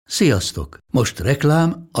Sziasztok! Most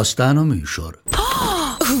reklám, aztán a műsor.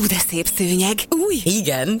 Hú, de szép szőnyeg. Új?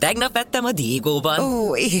 Igen, tegnap vettem a Diegóban.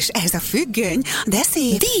 Ó, és ez a függöny, de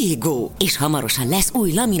szép. Diegó! És hamarosan lesz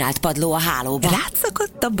új laminált padló a hálóban.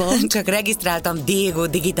 Rátszakadt a bank. Csak regisztráltam Diegó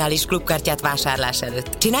digitális klubkártyát vásárlás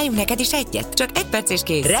előtt. Csináljunk neked is egyet? Csak 1 perc és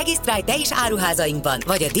kész. Regisztrálj te is áruházainkban,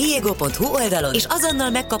 vagy a diego.hu oldalon, és azonnal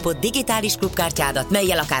megkapod digitális klubkártyádat,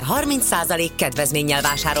 mellyel akár 30% kedvezménnyel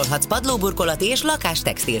vásárolhatsz padlóburkolati és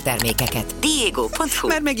lakástextil termékeket. Diego.hu.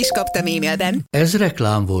 Már meg is kaptam e-mailben. Ez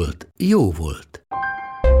reklám volt, jó volt.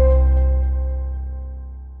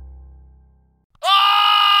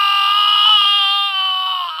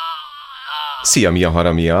 Szia, Mia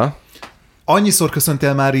Haramia! Annyiszor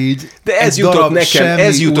köszöntél már így. De ez jutott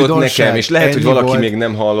nekem, és lehet, hogy valaki még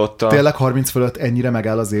nem hallotta. Tényleg 30 fölött ennyire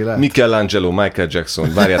megáll az élet? Michelangelo, Michael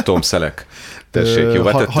Jackson, várjál, Tom Selleck. Tessék, jó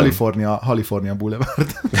tettem? California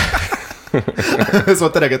Boulevard.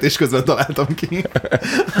 Szóval teregetés közben találtam ki.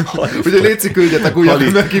 Úgyhogy létszik, küldjetek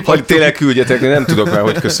újabb kipattunk. Tényleg küldjetek, nem tudok már,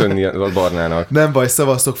 hogy köszönni a Barnának. Nem baj,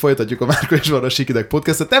 szevasztok, folytatjuk a Márko és Varga Sikideg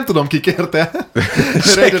podcastet. Nem tudom, ki kérte.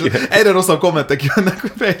 Egyre rosszabb kommentek jönnek,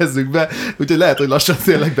 hogy fejezzük be. Úgyhogy lehet, hogy lassan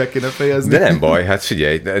tényleg be kéne fejezni. De nem baj, hát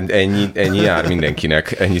figyelj, ennyi jár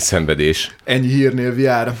mindenkinek, ennyi szenvedés. Ennyi hírnév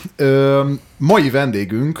jár. Mai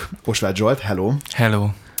vendégünk, Osváth Zsolt, hello. Hello.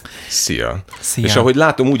 Szia. És ahogy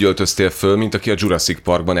látom, úgy öltöztél föl, mint aki a Jurassic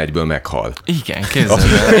Parkban egyből meghal. Igen, képzeld.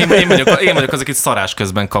 Én vagyok az, aki szarás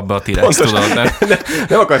közben kap be a T-rex, tudod?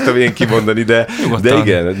 Nem akartam én kimondani, de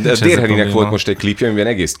igen. De Dérheninek volt most egy klipje, amiben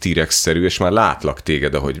egész T-rex-szerű, és már látlak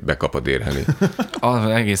téged, ahogy bekap a Dérheni.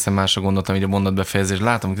 Egészen másra gondoltam így a mondatbefejezés.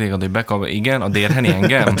 Látom téged, hogy bekap, igen, a Dérheni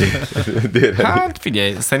engem? Dérheni. Hát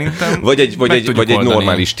figyelj, szerintem Vagy egy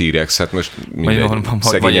normális T-rex, hát most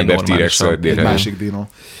szegény ember T-rex, vagy Dérheni. Másik dino.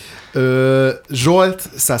 Zsolt,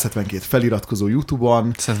 172 feliratkozó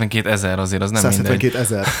YouTube-on. 172 000 azért, az nem 172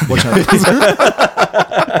 000, bocsánat.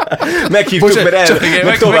 Meghívtuk,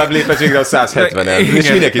 mert tovább lépett végre a 170-en. És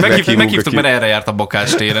mindenkit meghívtuk, mert erre járt a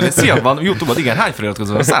Bakács téren. Szia, van YouTube-on, igen, hány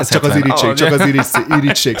feliratkozó van? 170. Csak az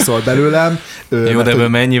irítség szól belőlem. Jó, de ebből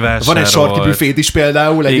mennyi vásárol? Van egy sarki büfét is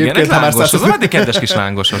például. Igen, egy lángos, az egy kedves kis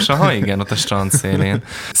lángosos. Aha, igen, ott a strand szélén.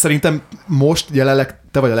 Szerintem most jelenleg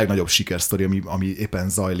te vagy a legnagyobb sikersztori, ami éppen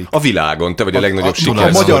zajlik. A világon, te vagy a legnagyobb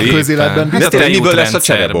sikersztori. A magyar közéletben. De tényleg miből lesz a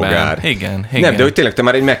cserebogár? Igen. Nem, de hogy tényleg te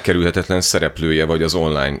már egy megkerülhetetlen szereplője vagy az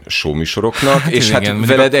online showműsoroknak, és hát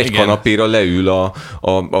veled egy kanapéra leül a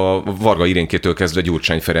Varga Irénkétől kezdve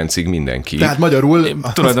Gyurcsány Ferencig mindenki. Tehát magyarul...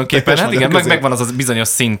 Tulajdonképpen, hát igen, megvan az a bizonyos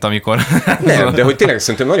szint, amikor... Nem, de hogy tényleg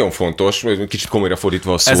szerintem nagyon fontos, kicsit komolyra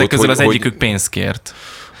fordítva a szót. Ezek közül az egyikük pénzt kért.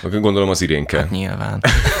 Gondolom az Irénke. Hát nyilván.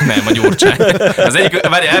 Nem, a Gyurcsány.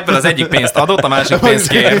 Ebből az egyik pénzt adott, a másik pénzt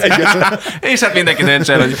kért. És hát mindenki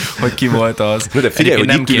döntse el, hogy ki volt az. De figyelj,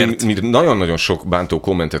 hogy itt ülünk, mi nagyon-nagyon sok bántó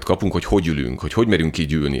kommentet kapunk, hogy ülünk, hogy merünk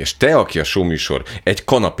így ülni. És te, aki a showműsor, egy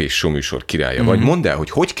kanapés showműsor királya vagy, mondd el,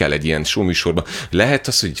 hogy kell egy ilyen showműsorban. Lehet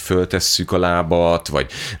az, hogy föltesszük a lábat,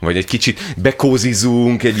 vagy egy kicsit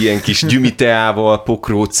bekózizunk egy ilyen kis gyümiteával,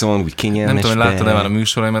 pokrócon, úgy kényelmes. Nem tudom, hogy láttad-e már a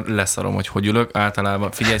műsoraimat, leszarom, hogy ülök.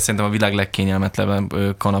 Általában figyelj, szerintem a világ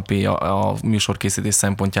legkényelmetlenebb kanapé a műsorkészítés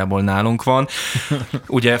szempontjából nálunk van.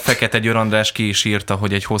 Ugye Fekete Győr András ki is írta,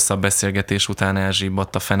 hogy egy hosszabb beszélgetés után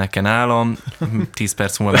elzsibbadt a feneken állam. 10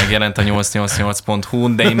 perc múlva megjelent a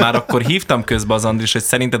 888.hu-n, de én már akkor hívtam közbe az Andris, hogy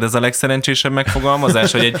szerinted ez a legszerencsésebb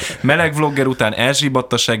megfogalmazás, hogy egy meleg vlogger után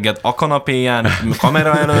elzsibbadt a segged a kanapéján,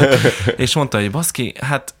 kamera előtt, és mondta, hogy baszki,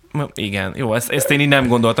 hát igen, jó, ezt én így nem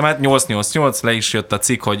gondoltam. Hát 888, le is jött a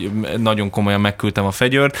cikk, hogy nagyon komolyan megküldtem a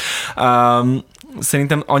fegyőrt.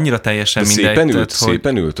 Szerintem annyira teljesen mindegy.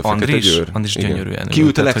 Szépen ült a Fekete Győr. Andris gyönyörűen. Ki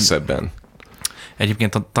ült a legszebben?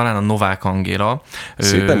 Egyébként talán a Novák Angéla.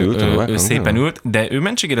 Szépen szépen ült, de ő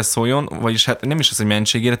mentségére szóljon, vagyis hát nem is az, hogy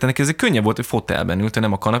mentségére, de neki ez könnyebb volt, hogy fotelben ült,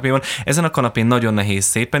 nem a kanapéban. Ezen a kanapén nagyon nehéz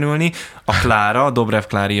szépen ülni. A Klára, a Dobrev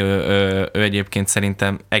Klári, ő egyébként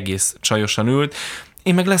szerintem egész csajosan ült.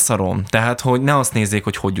 Én meg leszarom, tehát hogy ne azt nézzék,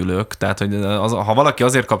 hogy ülök, tehát hogy ha valaki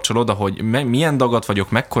azért kapcsol oda, hogy milyen dagat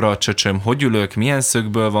vagyok, mekkora a csöcsöm, hogy ülök, milyen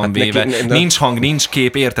szögből van véve, nincs hang, nincs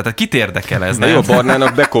kép, érted? Tehát kit érdekel ez, nem? Jó,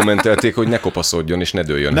 Barnának bekommentelték, hogy ne kopaszodjon és ne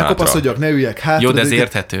dőljön hátra. Ne kopaszodjak, ne üljek hátra. Jó, de ez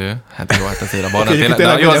érthető. Hát jó, hát azért a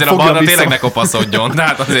Barna tényleg ne kopaszodjon.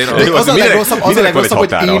 Tehát azért az a legrosszabb,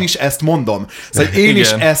 hogy én is ezt mondom. Szóval én is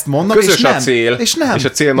ezt mondom, közös a cél, és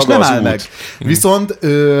a cél maga az út. Viszont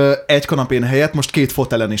egy kanapén helyett most 2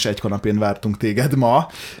 fotelen és egy kanapén vártunk téged ma.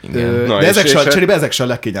 De ezek se a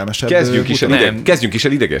legkényelmesebb. Kezdjünk is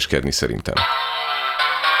el idegeskedni szerintem.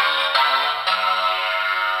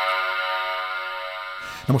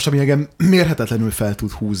 Na most, ami engem mérhetetlenül fel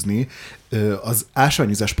tud húzni, az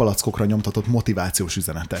ásványvizes palackokra nyomtatott motivációs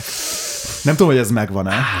üzenetek. Nem tudom, hogy ez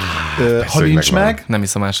megvan-e. Ha nincs meg, nem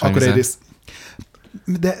hiszem akkor ásványvizet. egyrészt...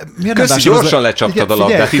 De miért Köszi, gyorsan lecsaptad a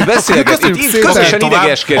labdát. Itt beszélget, itt közösen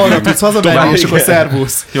idegeskedünk. Arra tudsz hazamenni, és akkor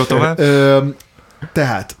szervusz. Jó, tovább.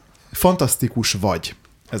 Tehát, fantasztikus vagy,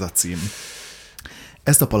 ez a cím.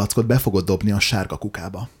 Ezt a palackot be fogod dobni a sárga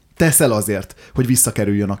kukába. Teszel azért, hogy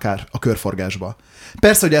visszakerüljön akár a körforgásba.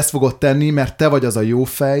 Persze, hogy ezt fogod tenni, mert te vagy az a jó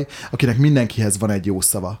fej, akinek mindenkihez van egy jó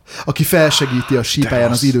szava. Aki felsegíti a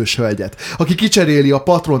sípáján az idős hölgyet. Aki kicseréli a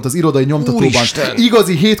patront az irodai nyomtatóban. Úristen!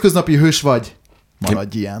 Igazi hétköznapi hős vagy.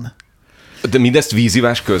 Maradj ilyen. De mindezt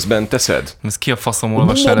vízivás közben teszed? Ez ki a faszom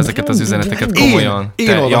olvassa el ezeket az üzeneteket komolyan?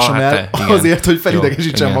 Én olvasom el azért, hogy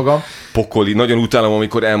felidegesítsem magam. Pokoli. Nagyon utálom,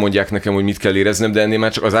 amikor elmondják nekem, hogy mit kell éreznem, de ennél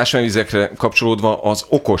már csak az ásványvizekre kapcsolódva az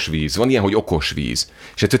okos víz. Van ilyen, hogy okos víz.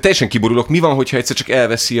 És ettől teljesen kiborulok. Mi van, hogyha egyszer csak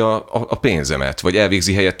elveszi a pénzemet, vagy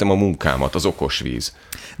elvégzi helyettem a munkámat, az okos víz?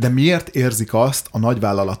 De miért érzik azt a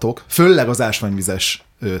nagyvállalatok, főleg az ásványvizes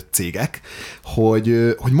cégek,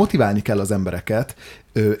 hogy motiválni kell az embereket,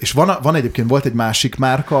 és van egyébként, volt egy másik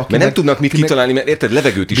márka, aki mert nem tudnak mit kitalálni, mert érted,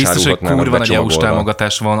 levegőt is biztos, árulhatnának hogy kurva nagy EU-s becsomagolva.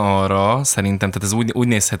 támogatás van arra, szerintem, tehát ez úgy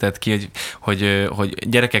nézhetett ki, hogy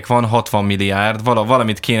gyerekek, van 60 milliárd,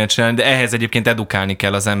 valamit kéne csinálni, de ehhez egyébként edukálni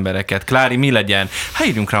kell az embereket. Klári, mi legyen? Hát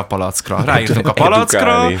írjunk rá a palackra. Ráírtunk a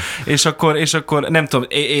palackra, és akkor nem tudom,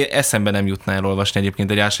 eszembe nem jutná elolvasni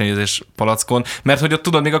egyébként egy ásványvizes palackon, mert hogy ott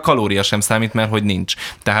tudod, még a kalória sem számít, mert hogy nincs.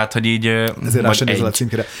 Tehát, hogy így ezért rá sem nézel a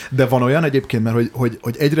címkére. De van olyan egyébként, mert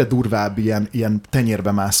hogy egyre durvább ilyen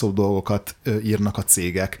tenyérbe mászó dolgokat írnak a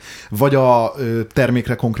cégek. Vagy a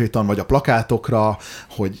termékre konkrétan, vagy a plakátokra,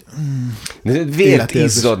 hogy vért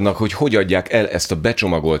izzadnak, hogy adják el ezt a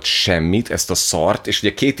becsomagolt semmit, ezt a szart, és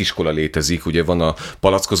ugye 2 iskola létezik, ugye van a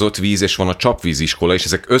palackozott víz, és van a csapvíziskola, és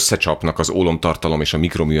ezek összecsapnak az ólomtartalom és a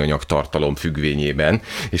mikroműanyag tartalom függvényében,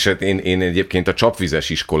 és hát én egyébként a csapvizes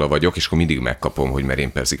iskola vagyok, és akkor mindig megkapom, hogy mert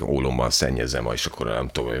én persze ólommal szennyezem, és akkor nem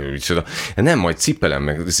tudom, nem, majd cipelem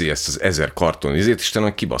meg ezt az 1000 karton, ezért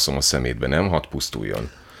Istenem, kibaszom a szemétbe, nem? Hadd pusztuljon.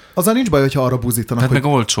 Azzal nincs baj, hogyha arra buzítanak, tehát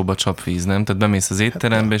meg olcsóbb a csapvíz, nem? Tehát bemész az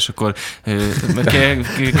étterembe, és akkor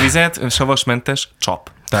vizet, savasmentes,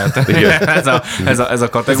 csap. Tehát ez a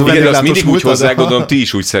kategória. Igen, azt mindig úgy hozzá, gondolom, ti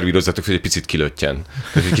is úgy szervírozzatok, hogy egy picit kilöttyen.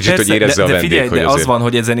 Egy kicsit, hogy érezze a vendég, figyelj, hogy de azért... az van,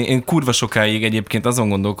 hogy ezen én kurva sokáig egyébként azon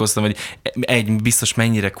gondolkoztam, hogy biztos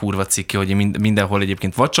mennyire kurva cikki, hogy én mindenhol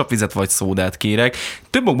egyébként vagy csapvizet, vagy szódát kérek.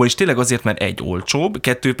 Több okból is tényleg azért, mert 1 olcsóbb,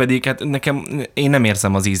 2 pedig, hát nekem én nem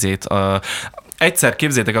érzem az ízét. Egyszer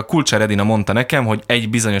képzeljétek, a Kulcsár Edina mondta nekem, hogy egy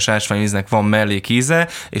bizonyos ásványvíznek van mellékíze,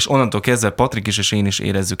 és onnantól kezdve Patrik is és én is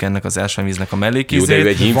érezzük ennek az ásványvíznek a mellékízét. Jó, de ő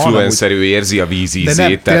egy influencer, ő érzi a víz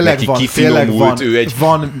ízét, tehát neki kifinomult, ő egy...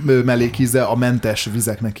 Van mellékíze a mentes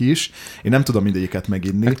vizeknek is. Én nem tudom mindegyiket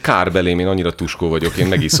meginni. Hát kár belém, én annyira tuskó vagyok, én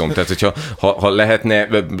megiszom. Tehát, hogyha ha lehetne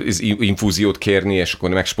infúziót kérni, és akkor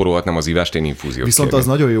megsporolhatnám az ivást, én infúziót viszont kérni.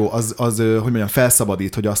 az nagyon jó, hogy mondjam,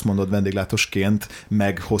 felszabadít, hogy azt mondod vendéglátosként,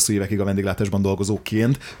 meg hosszú évekig a vendéglátásban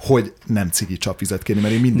dolgozóként, hogy nem ciki csapvizet kérni,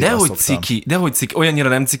 mert én mindig azt szoktam. Dehogy ciki, olyannyira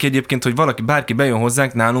nem ciki egyébként, hogy bárki bejön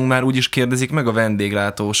hozzánk, nálunk már úgy is kérdezik meg a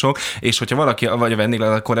vendéglátósok, és hogyha valaki, vagy a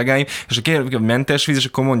vendéglátó kollégáim, és a kérdezik, hogy mentes víz, és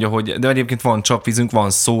akkor mondja, hogy de egyébként van csapvízünk, van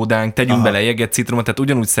szódánk, tegyünk bele jeget, citromot, tehát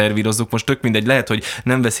ugyanúgy szervírozzuk, most tök mindegy, lehet, hogy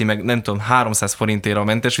nem veszi meg, nem tudom, 300 forintért a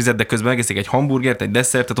mentes vizet, de közben megeszik egy hamburgert, egy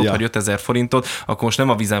desszertet, ott hagy 5000 forintot, akkor most nem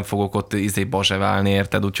a vízen fogok ott bazseválni,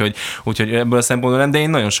 érted? Úgyhogy ebből a szempontból nem, de én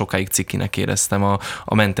nagyon sokáig cikinek éreztem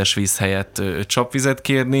a mentes víz helyett csapvizet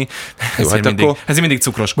kérni. Ez mindig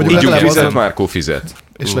cukros kóla. Ígyunk vizet, Márkó fizet.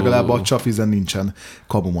 És legalább a csapvízen nincsen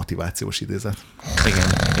kamu motivációs idézet.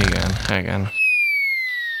 Igen.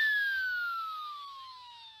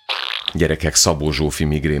 Gyerekek, Szabó Zsófi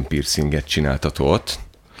migrén piercinget csináltatott.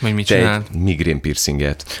 Hogy mit csinált? Migrén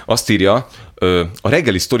piercinget. Azt írja, a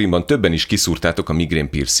reggeli sztorimban többen is kiszúrtátok a migrén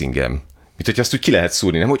piercingem. Mint hogy azt úgy ki lehet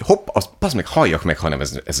szúrni, nem? Hogy hopp, az meg halljak meg, hanem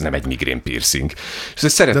ez nem egy migrén piercing. És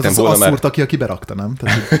ezt szerettem volna már... szúrta ki, aki berakta, nem?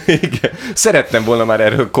 Tehát... Igen. Szerettem volna már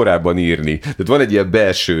erről korábban írni. Tehát van egy ilyen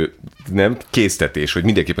belső késztetés, hogy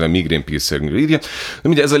mindenképpen a migrén piercingről írja. De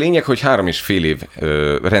mindegy, ez a lényeg, hogy 3,5 év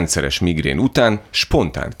rendszeres migrén után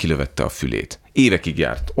spontán kilövette a fülét. évekig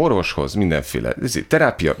járt orvoshoz, mindenféle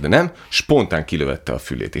terápia, de nem, spontán kilövette a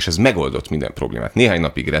fülét, és ez megoldott minden problémát. Néhány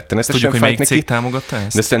napig rettenetesen Tudjuk, hogy fájt melyik neki. cég támogatta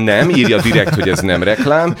ezt? De aztán nem, írja direkt, hogy ez nem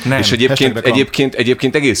reklám, Nem. és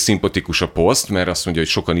egyébként egész szimpatikus a poszt, mert azt mondja,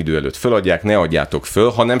 hogy sokan idő előtt föladják, ne adjátok föl,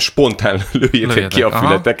 hanem spontán lőjétek ki a Aha.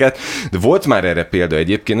 fületeket. De volt már erre példa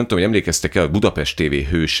egyébként, nem tudom, hogy emlékeztek el, a Budapest TV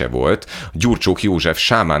hőse volt, Gyurcsók József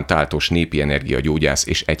sámán táltos népi energiagyógyász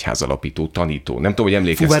és egyházalapító tanító. Nem tudom, hogy Fú,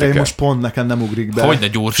 emlékeztek várj, el. most pont nekem nem ugrik be. Hogyne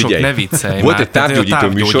Gyurcsok, Figyelj, ne viccelj volt már. egy távgyógyító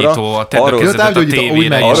műsora, a arról- Távgyógyító, úgy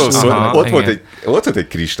megy. Arról szól, Aha, ott igen. volt egy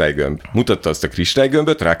kristálygömb. Mutatta azt a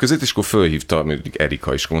kristálygömböt, ráközött, és akkor fölhívta mondjuk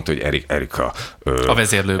Erika, és akkor mondta, hogy Erika... A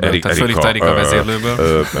vezérlőből, tehát fölhívta Erika a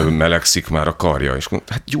vezérlőből. Melegszik már a karja, és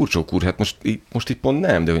mondta, hát Gyurcsók úr, hát most itt pont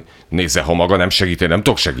nem, de hogy nézze, ha maga nem segíteni, nem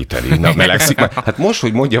tudok segíteni. Na, melegszik már. Hát most,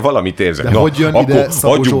 hogy mondja, valamit érzek. De Na, hogy jön akkor ide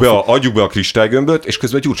Szabó adjuk be a kristálygömböt, és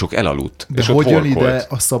közben Gyurcsók elaludt. De és ott hogy jön horkolt. ide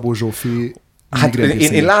a Szabó Zsófi Hát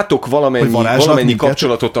én látok Hogy varázslat valamennyi minket?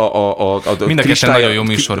 kapcsolatot a Mind a ketten nagyon jó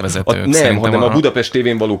műsorvezetők, Nem, szerintem, hanem a aha. Budapest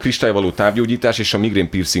tévén való kristályvaló távgyógyítás és a migrén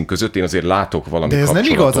piercing között én azért látok valami De ez nem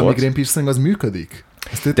kapcsolatot. igaz, a migrén piercing az működik.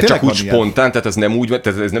 De csak úgy spontán, tehát ez nem úgy,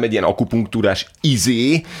 tehát ez nem egy ilyen akupunktúrás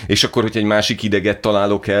és akkor, hogy egy másik ideget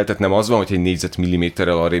találok el, tehát nem az van, hogy egy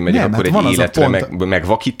négyzetmilliméterrel arrébb megyek, Nem, akkor hát van egy az a életre pont.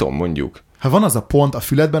 megvakítom, mondjuk. Ha van az a pont a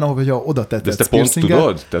füledben, ahol hogyha oda De ezt tetted te pont piercinget,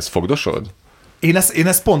 tudod? Te ezt fogdosod? Én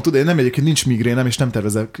ezt pont tudom, én nem egyébként nincs migrénem, és nem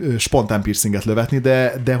tervezek spontán piercinget lövetni,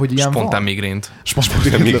 de hogy ilyen Spontán van. migrént. Spontán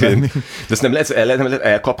piercinget Migrén. lövetni. De ezt nem lehet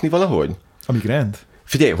elkapni valahogy? A migrént?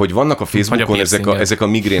 Figyelj, hogy vannak a Facebookon Vagy a piercinget. ezek a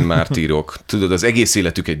migrén mártírok. Tudod, az egész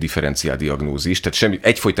életük egy differenciál diagnózis, tehát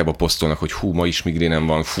egyfolytában posztolnak, hogy hú, ma is migrénem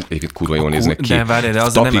van, fú, egyébként kurva jól néznek ki. De várj, de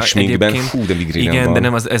az Tapik nem sminkben, egyébként- fú, de migrénem igen, van. de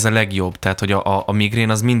nem, ez a legjobb, tehát hogy a migrén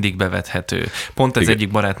az mindig bevethető. Pont ez Igen.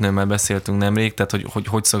 egyik barátnőmmel beszéltünk nemrég, tehát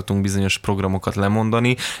hogy szoktunk bizonyos programokat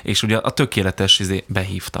lemondani, és ugye a tökéletes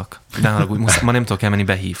behívtak. De haragudj, ma nem tudok elmenni,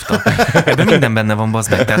 behívtak. Ebben minden benne van, bazd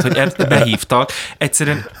meg, tehát hogy behívtak,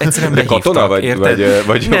 egyszerűen behívtak. katona vagy- érted?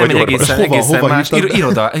 vagy nem, orvos? Hova más.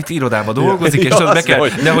 hívtak? Irodában dolgozik, és Ja, tudod, be azt kell,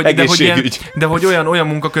 hogy egészségügy. de hogy olyan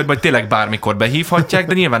munkakörben, hogy tényleg bármikor behívhatják,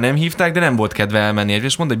 de nyilván nem hívták, de nem volt kedve elmenni.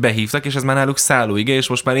 És mondta, hogy behívtak, és ez már náluk szállóige, és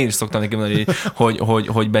most már én is szoktam neki mondani,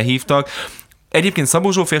 hogy behívtak. Egyébként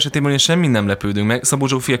Szabó Zsófi esetében én semmi nem lepődünk meg. Szabó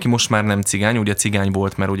Zsófi, aki most már nem cigány, ugye cigány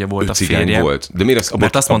volt, mert ugye volt Ő a cigány férje. volt. De miért az,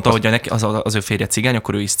 Mert azt mondta, hogy az ő férje cigány,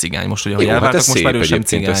 akkor ő is cigány. Most ugye, hogy jó, hát elváltak, ez most szép már ő sem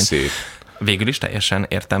egyébként, cigány. ez szép. Végül is teljesen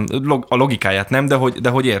értem. A logikáját nem, de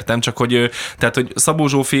hogy értem, csak hogy Szabó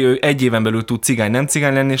Zsófi ő egy éven belül tud cigány, nem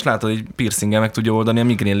cigány lenni, és látod, hogy piercinggel meg tudja oldani a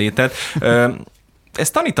migrén létet.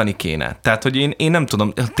 Ezt tanítani kéne. Tehát, hogy én nem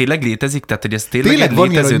tudom, tényleg létezik? Tehát, hogy ez tényleg egy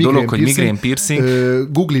létező dolog, hogy migrén piercing?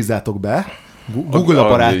 Googlizzátok be. Google a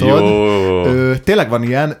barátod. Tényleg van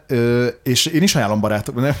ilyen, és én is ajánlom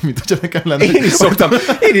barátoknak, nem, mint hogyha nekem lenne. Én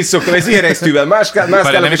is szoktam, ez ilyen resztűvel, máskálom,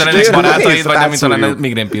 Nem, mint a barátaid, vagy nem, mint a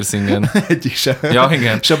migrén piercingen. Egyik sem. Ja,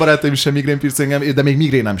 igen. Se barátaim, sem migrén piercingem, de még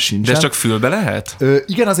migrénem sincsen. De ez csak fülbe lehet?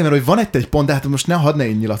 Igen, azért, mert hogy van itt egy pont, de hát most hadd ne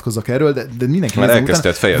én nyilatkozzak erről, de mindenki Már nézzen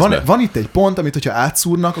elkezdted, fejezd be. van itt egy pont, amit hogyha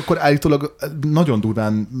átszúrnak, akkor állítólag nagyon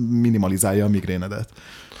durván minimalizálja a migrénedet.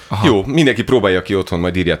 Aha. Jó, mindenki próbálja ki otthon,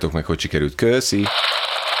 majd írjátok meg, hogy sikerült. Köszi.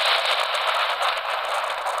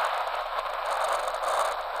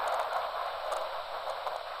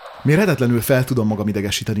 Mérhetetlenül fel tudom magam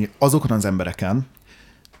idegesíteni azokon az embereken,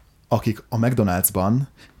 akik a McDonald'sban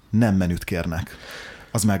nem menüt kérnek.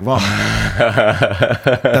 Az megvan.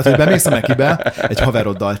 Tehát, hogy bemész a Mekibe egy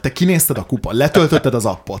haveroddal, te kinézted a kupon, letöltötted az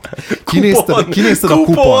appot, kinézted a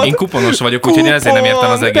kupon. Én kuponos vagyok, úgyhogy ezért nem értem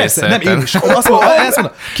az egészet. Persze, nem, én is. Azt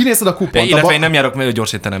mondom, kinézted a kupont. Illetve én nem járok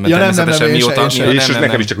gyors étteremben Ja, nem, természetesen, én mióta... sem. És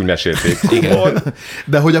nekem is csak úgy mesélték. Igen.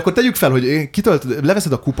 De hogy akkor tegyük fel, hogy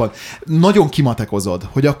leveszed a kupon, nagyon kimatekozod,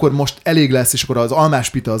 hogy akkor most elég lesz, és akkor az almás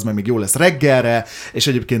pita az meg még jó lesz reggelre, és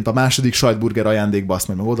egyébként a második sajtburger ajándékba azt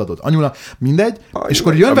meg odaadod anyula, mindegy, és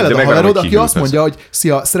akkor jön veled a haverod, aki azt mondja, hogy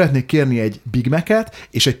szia, szeretnék kérni egy Big Mac-et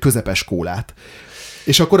és egy közepes kólát.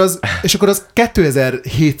 És akkor az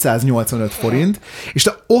 2785 forint, és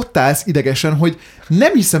te ott állsz idegesen, hogy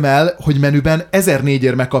nem hiszem el, hogy menüben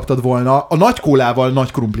 1004-ért megkaptad volna a nagy kólával,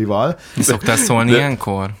 nagy krumplival. Mi szoktál szólni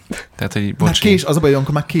ilyenkor? Tehát, hogy Már bocsi. az a baj,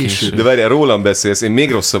 amikor már késő. De várjál, rólam beszélsz, én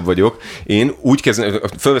még rosszabb vagyok. Én úgy kezdem,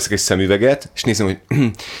 fölveszek egy szemüveget, és nézem, hogy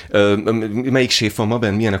melyik séf van ma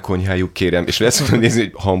benn, milyen a konyhájuk, kérem. És lesz mondani nézni,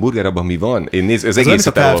 hogy hamburger, abban mi van? Én az Ez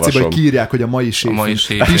egészet olyan, elolvasom. hogy kiírják, hogy a mai séf. A mai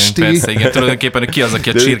séfünk, persze, igen. Tulajdonképpen ki az az, aki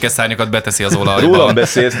a csirkeszárnyakat beteszi az olajba.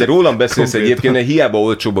 Rólam beszélsz egyébként, mert hiába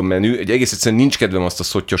olcsóbb a menü, egy egész egyszerűen nincs kedvem azt a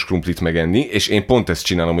szottyos krumplit megenni, és én pont ezt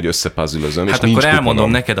csinálom, hogy összepázülözöm. Hát akkor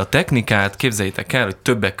elmondom neked a technikát, képzeljétek el, hogy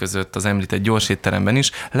többek között az említett gyorsétteremben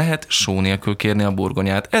is lehet só nélkül kérni a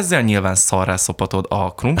burgonyát. Ezzel nyilván szarrá szopatod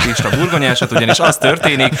a krumplist, a burgonyásat, ugyanis az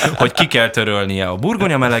történik, hogy ki kell törölnie a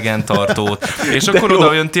burgonya melegen tartót, és akkor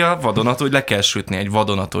oda jönti a vadonatúj, hogy le kell sütni egy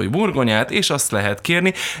vadonatúj burgonyát, és azt lehet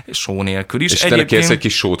kérni só nélkül is. És te kérsz egy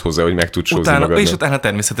kis sót hozzá, hogy meg tud sózni magadnak. És utána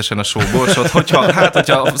természetesen a sóborsot, hogyha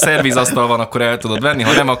a szervízasztal van, akkor el tudod venni,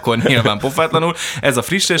 ha nem, akkor nyilván pofátlanul. Ez a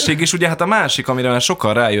frissesség, és ugye hát a másik, amire már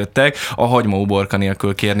sokan rájöttek, a hagymauborka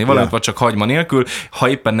nélkül kérni. Valamit vagy csak hagyma nélkül, ha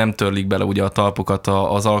éppen nem törlik bele ugye a talpokat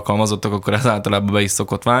az alkalmazottak, akkor ez általában be is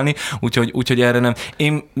szokott válni, úgyhogy erre nem.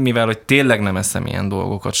 Én, mivel hogy tényleg nem eszem ilyen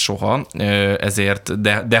dolgokat soha, ezért,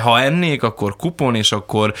 de ha ennék, akkor kupon, és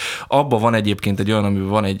akkor abban van egyébként egy olyan, amiben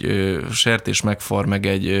van egy sertés megfar, meg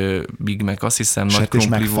egy Big Mac, azt hiszem, nagy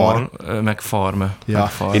krumplival. Megfarm.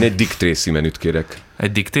 Ja. Én egy Dick Tracy menüt kérek.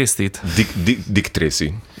 Egy Dick Tasty-t? Dick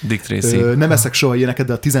Tracy. Dick Tracy. Nem eszek soha ilyeneket,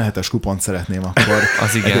 de a 17-es kupont szeretném akkor.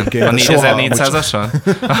 Az igen. A 4400-asan?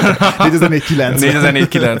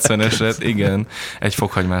 4490-eset, igen. Egy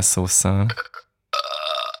fokhagymás szósszal.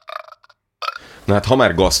 Na hát, ha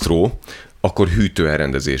már gasztró, akkor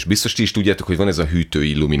hűtőelrendezés. Biztos ti is tudjátok, hogy van ez a hűtő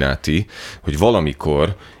illumináti, hogy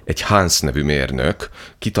valamikor egy Hans nevű mérnök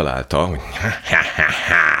kitalálta, hogy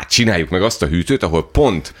csináljuk meg azt a hűtőt, ahol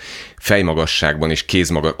pont fejmagasságban és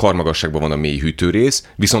karmagasságban van a mély hűtőrész,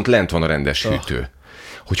 viszont lent van a rendes hűtő.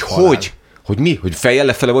 Hogy mi? Hogy fejjel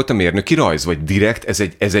lefele volt a mérnöki rajz? Vagy direkt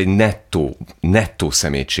ez egy nettó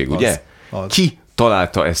szemétség, ugye? Az. Ki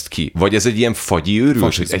találta ezt ki? Vagy ez egy ilyen fagyi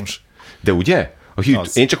őrült? De ugye?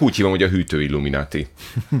 Én csak úgy hívom, hogy a hűtő illumináti.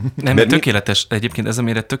 Nem, de tökéletes. Egyébként ez a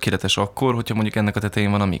méret tökéletes akkor, hogyha mondjuk ennek a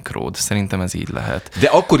tetején van a mikród. Szerintem ez így lehet. De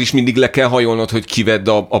akkor is mindig le kell hajolnod, hogy kivedd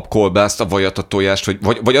a kolbászt, a vajat, a tojást,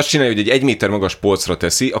 vagy azt csinálja, hogy egy méter magas polcra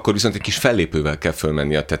teszi, akkor viszont egy kis fellépővel kell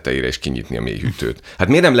fölmenni a tetejére és kinyitni a mélyhűtőt. Hát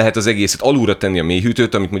miért nem lehet az egészet alulra tenni a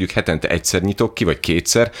mélyhűtőt, amit mondjuk hetente egyszer nyitok ki, vagy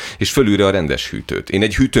kétszer, és fölülre a rendes hűtőt? Én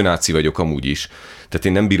egy hűtőnáci vagyok amúgy is. Tehát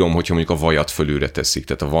én nem bírom, hogyha mondjuk a vajat fölülre teszik.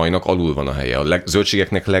 Tehát a vajnak alul van a helye, a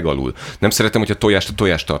zöldségeknek legalul. Nem szeretem, hogy a tojást a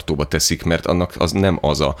tojástartóba teszik, mert annak az nem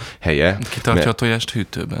az a helye. Ki tartja a tojást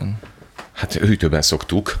hűtőben? Hát hűtőben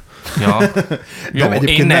szoktuk. Ja. Jó,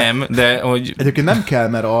 én nem, de hogy... Egyébként nem kell,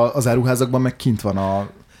 mert az áruházakban meg kint van a...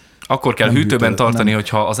 Akkor kell hűtőben tartani,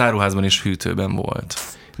 hogyha az áruházban is hűtőben volt.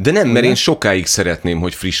 De nem, mert én sokáig szeretném,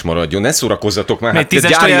 hogy friss maradjon. Ne szórakozzatok már. Hát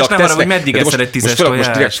 10-es tojás nem arra, hogy meddig eszel egy 10-es tojást.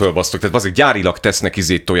 Most direkt fölbasztok. Tehát azért gyárilag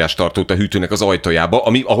tesznek tojástartót a hűtőnek az ajtajába,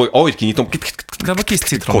 ami ahogy kinyitom... De a kis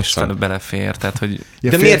citrom is belefér. Tehát, hogy...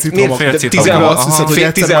 Ja, de miért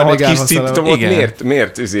 16 kis citromot?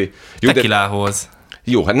 Miért? Tekilához.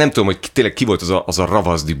 Jó, hát nem tudom, hogy tényleg ki volt az a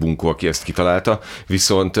ravaszdi bunkó, aki ezt kitalálta,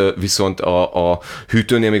 viszont a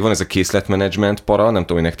hűtőnél még van ez a készletmenedzsment para, nem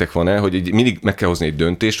tudom, hogy nektek van-e, hogy mindig meg kell hozni egy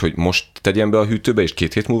döntést, hogy most tegyem be a hűtőbe, és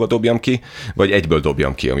 2 hét múlva dobjam ki, vagy egyből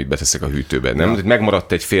dobjam ki, amit beteszek a hűtőbe. Nem? Ja.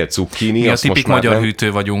 Megmaradt egy fél cukkini. Mi a tipik magyar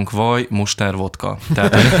hűtő vagyunk, vaj, muster, vodka.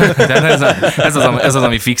 Tehát ez az,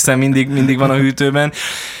 ami fixen mindig van a hűtőben.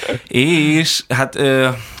 És hát...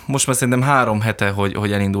 Most már szerintem 3 hete,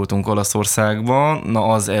 hogy elindultunk Olaszországba, na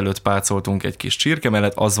az előtt pácoltunk egy kis csirke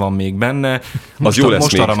mellett, az van még benne.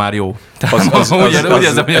 Most arra már jó. Úgy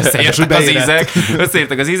érzem, hogy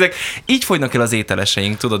összeértek az ízek. Így fogynak el az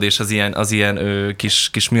ételeseink, tudod, és az ilyen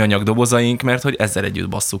kis műanyag dobozaink, mert hogy ezzel együtt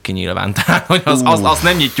basszuk ki nyilván. Tehát, hogy azt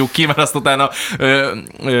nem nyitjuk ki, mert azt utána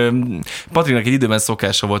Patrinak egy időben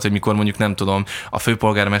szokása volt, hogy mikor mondjuk nem tudom, a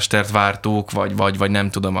főpolgármestert vártuk, vagy nem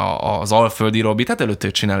tudom, az Alföldi Robit, hát előtt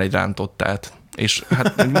ő csinál egy rántottát. És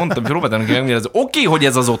hát mondtam, próbáltam neki, oké, hogy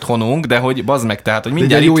ez az otthonunk, de hogy bazd meg, tehát, hogy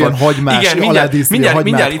mindjárt itt van. Hagymás, igen,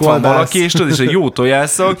 mindjárt itt van valaki, és tudod, és egy jó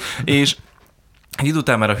tojásszag, és egy idő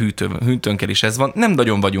után már a hűtőnkkel is ez van. Nem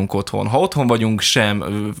nagyon vagyunk otthon. Ha otthon vagyunk, sem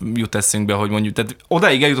jut eszünkbe, hogy mondjuk, tehát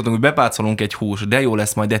odáig eljutottunk, hogy bepácolunk egy hús, de jó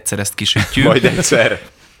lesz, majd egyszer ezt kisütjük. Majd egyszer.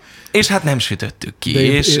 És hát nem sütöttük ki.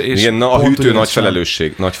 És igen, a hűtő nagy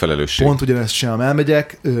felelősség. Pont ugyanezt csinálom,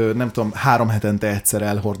 elmegyek, nem tudom, 3 hetente egyszer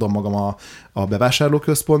elhordom magam a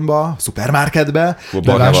bevásárlóközpontba, szupermarketbe.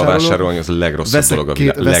 Barnával vásárolni az a legrosszabb dolog a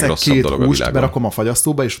világon. Húst, berakom a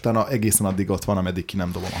fagyasztóba, és utána egészen addig ott van, ameddig ki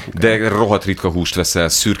nem dobom a kukába. De rohadt ritka húst veszel,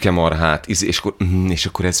 szürke marhát, és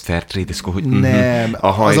akkor ez fair trade, és akkor hogy... Nem.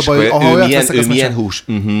 Aha, és akkor ő milyen hús?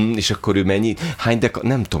 És akkor ő mennyi? Hány deka?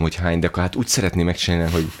 Nem tudom, hogy hány deka. Hát úgy szeretném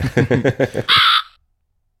megcsinálni, hogy...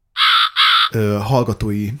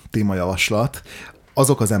 Hallgatói témajavaslat.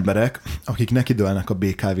 Azok az emberek, akik nekidőlnek a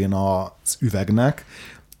BKV-n az üvegnek,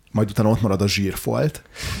 majd utána ott marad a zsírfolt,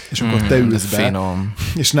 és akkor te ülsz be, finom.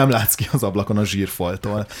 és nem látsz ki az ablakon a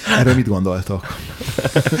zsírfoltól. Erről mit gondoltok?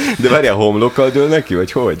 De várjál, homlokkal dől neki,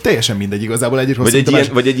 vagy hogy? Teljesen mindegy, igazából egyik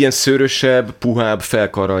Vagy egy ilyen szőrösebb, puhább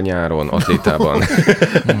felkarral nyáron, atlétában.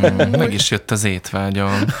 Meg is jött az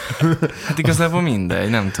étvágyam. Hát igazából mindegy,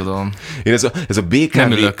 nem tudom. Én ez a BKV...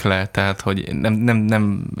 Nem ülök le, tehát hogy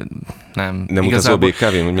nem utazol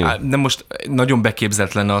BKV-n, vagy mi? De most nagyon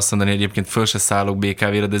beképzelt lenne azt mondani, hogy egyébként föl se szállok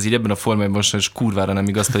BKV-re, de ez így ebben a formában most kurvára nem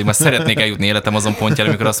igaz, pedig már szeretnék eljutni életem azon pontjára,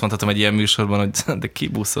 amikor azt mondhatom egy ilyen műsorban, hogy de ki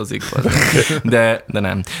buszozik. De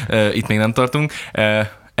nem. Itt még nem tartunk.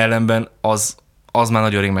 Ellenben az már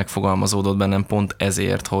nagyon rég megfogalmazódott bennem pont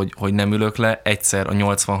ezért, hogy nem ülök le. Egyszer a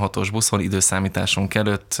 86-os buszon, időszámításunk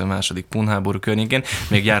előtt, második punháború környékén,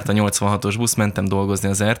 még járt a 86-os busz, mentem dolgozni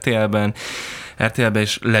az RTL-ben,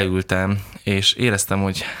 és leültem, és éreztem,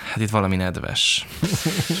 hogy hát itt valami nedves.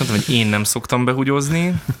 És mondtam, hogy én nem szoktam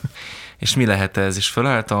behugyozni, és mi lehet ez? És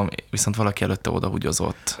fölálltam, viszont valaki előtte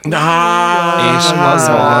odahugyozott. És az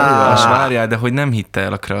van, és várjál, de hogy nem hitte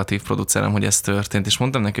el a kreatív producerem, hogy ez történt, és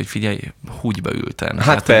mondtam neki, hogy figyelj, húgyba ültem.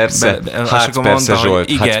 Hát persze, mondta, Zsolt,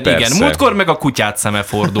 igen. Múltkor meg a kutyát szeme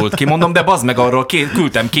fordult ki, mondom, de bazd meg arról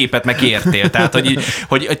küldtem képet, meg kértél, tehát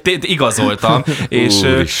hogy igazoltam.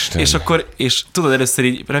 És akkor, és tudod, először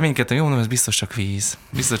így reménykedtem, jó, mondom, ez biztos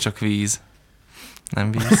csak víz.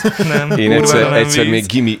 Nem víz. Nem. Én egyszer még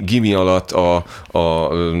gimi alatt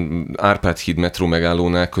a Árpád híd metró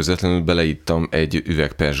megállónál közvetlenül beleittam egy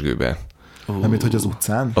üveg pezsgőbe. Nem, mint hogy az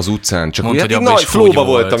utcán? Az utcán, csak mondta, hogy nagy flóba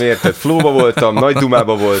voltam, érted? Flóba voltam, nagy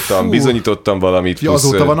dumába voltam, bizonyítottam valamit. Ja,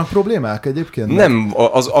 azóta vannak problémák egyébként? Nem,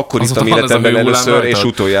 akkor ittam életemben először, és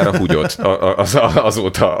utoljára húgyott.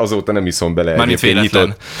 Azóta nem iszom bele. Mármint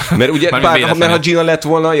véletlen. Mert ugye, mert ha Gina lett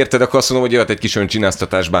volna, érted, akkor azt mondom, hogy jöhet egy kis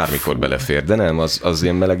öncsináztatás, bármikor belefér, de nem, az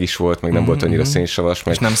ilyen meleg is volt, meg nem volt annyira szénsavas.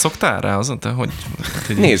 És nem szoktál rá azóta, hogy...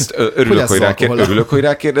 Nézd, örülök, hogy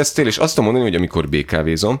rákérdeztél, és azt mondani, hogy amikor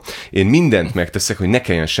BKV-zom, én mindent megteszek, hogy ne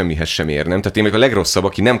kelljen semmihez sem érnem. Tehát én meg a legrosszabb,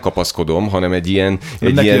 aki nem kapaszkodom, hanem egy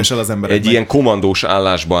ilyen komandós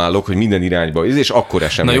állásba állok, hogy minden irányba, és akkor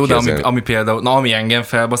esem. Na jó, de ami például, ami engem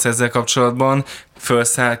felbasz ezzel kapcsolatban,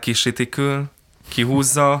 felszáll, kisritikül,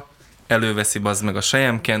 kihúzza, előveszi bazd meg a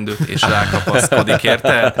selyemkendőt, és rákapaszkodik,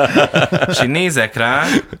 érted? És így nézek rá,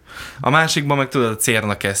 a másikban meg tudod, a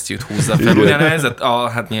cérnakesztyűt húzza fel. Ugyanez,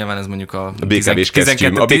 hát nyilván ez mondjuk a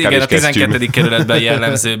 12. kerületben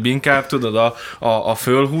jellemzőbb inkább, tudod, a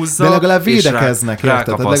fölhúzza. De legalább védekeznek,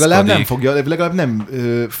 érted? Legalább nem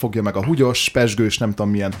fogja meg a húgyos, pezsgős, nem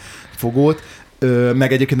tudom milyen fogót,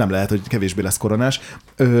 meg egyébként nem lehet, hogy kevésbé lesz koronás.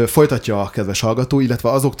 Folytatja a kedves hallgató, illetve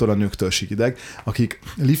azoktól a nőktől sikideg, akik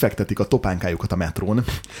lifektetik a topánkájukat a metrón,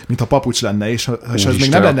 mintha papucs lenne, és ez még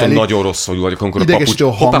nem lenne elég... Nagyon rossz vagyok, amikor a papucs...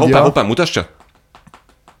 Hoppá, mutasd.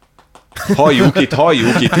 Halljuk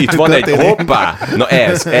itt van egy hoppá! Na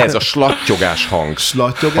ez a slattyogás hang.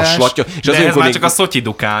 Slattyogás? És de ez már csak a szotyi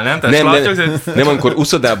dukál, nem? Nem, amikor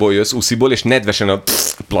uszodából jössz, usziból, és nedvesen a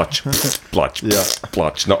placs.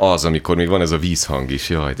 Na az, amikor még van ez a vízhang is.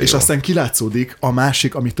 Jaj, és jó. aztán kilátszódik a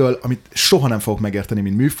másik, amit soha nem fogok megérteni,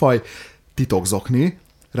 mint műfaj, titokzokni,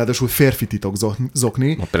 ráadásul férfi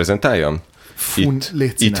titokzokni. Prezentáljam?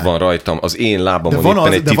 Itt van rajtam, az én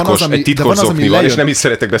lábamon éppen egy titkos zokni van, és nem is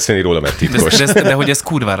szeretek beszélni róla, mert titkos. De hogy ez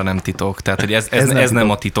kurvára nem titok, tehát hogy ez nem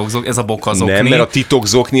a titokzokni, ez a bokazokni. Nem, mert a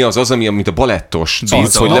titokzokni az, ami mint a balettos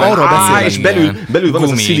cucc, hogy és belül van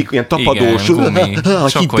az a szilik, ilyen tapadós,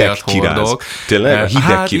 hideg kiráz. Tényleg?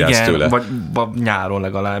 Hideg kiráz tőle. Vagy nyáron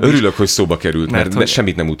legalább. Örülök, hogy szóba került, mert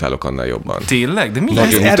semmit nem utálok annál jobban. Tényleg? De mi?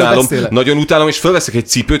 Nagyon utálom, és fölveszek egy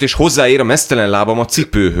cipőt, és hozzáér a mesztelen lábam a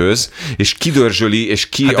cipőhöz, és kidörzsöli, és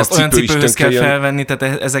ki hát a cipő is tönkre kell felvenni,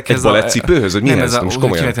 tehát ezekhez egy balettcipőhöz, hogy mi ez? Most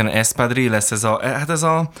komolyan. Espadrille lesz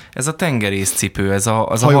ez a tengerészcipő, ez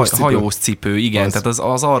a hajós cipő, igen, tehát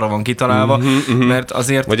az arra van kitalálva, mert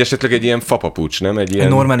azért... Vagy esetleg egy ilyen fapapucs, nem? Egy ilyen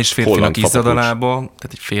normális férfinak izzad a lába,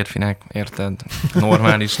 tehát egy férfinek, érted?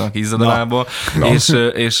 Normálisnak izzad a lába,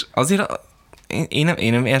 és azért... Én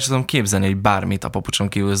nem el tudom képzelni, hogy bármit a papucson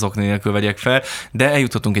kívül zokni nélkül vegyek fel, de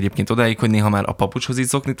eljutottunk egyébként odáig, hogy néha már a papucshoz is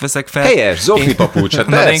zoknit veszek fel. Helyes, zokni papucs, hát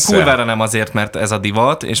de én kurvára nem azért, mert ez a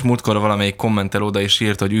divat, és múltkor valamelyik kommentel oda is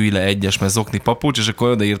írt, hogy ülj le egyes, mert zokni papucs, és akkor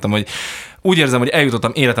odaírtam, hogy úgy érzem, hogy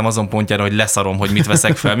eljutottam életem azon pontjára, hogy leszarom, hogy mit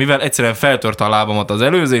veszek fel, mivel egyszerűen feltörte a lábamat az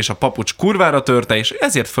előző, és a papucs kurvára törte, és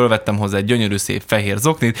ezért fölvettem hozzá egy gyönyörű szép fehér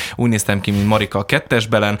zoknit, úgy néztem ki, mint Marika a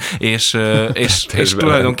kettesbelen, és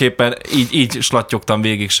tulajdonképpen így slattyogtam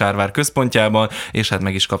végig Sárvár központjában, és hát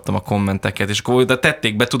meg is kaptam a kommenteket, és akkor de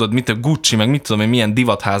tették be, tudod, mit a Gucci, meg mit tudom én, milyen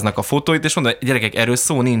divatháznak a fotóit, és mondom, gyerekek, erről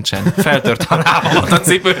szó nincsen. Feltört a lábamat a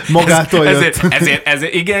cipő. Magától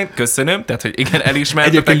ezért, igen, köszönöm, tehát, hogy igen,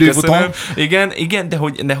 elismertetek, köszönöm. Igen,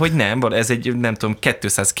 de hogy nem, ez egy, nem tudom,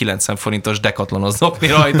 290 forintos Decathlonos zokni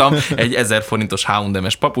rajtam, egy 1000 forintos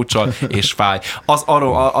H&M-es papuccsal, és fáj.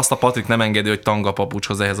 Azt a Patrik nem engedi, hogy tanga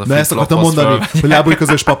papucshoz ehhez a de ezt akartam mondani, hogy lábúj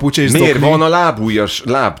közös papucs és miért zokni. van a lábújas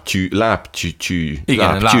lábtyű,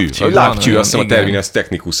 azt hiszem a terminus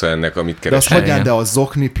technicus ennek, amit keres. De azt hagyján, de a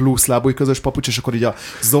zokni plusz lábúj közös papucs, és akkor így a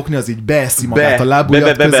zokni az így beeszi magát a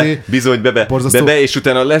lábújat közé. Bizony, be, és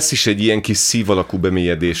utána lesz is egy ilyen kis szív alakú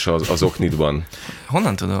bemélyedés az oknidban.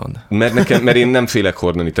 Honnan tudod? Mert én nem félek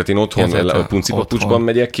hordani, tehát én otthon a punci papucsban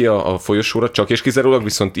megyek ki a folyosóra, csak és kizárólag,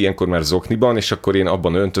 viszont ilyenkor már zokniban, és akkor én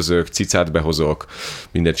abban öntözök, cicát behozok,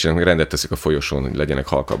 mindent csinálok, rendet teszik a folyosón, hogy legyenek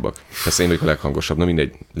halkabbak. Persze én vagyok a leghangosabb, na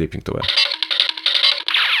mindegy, lépjünk tovább.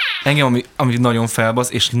 Engem, ami nagyon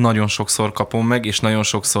felbasz, és nagyon sokszor kapom meg, és nagyon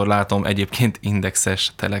sokszor látom egyébként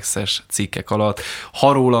indexes, telexes cikkek alatt.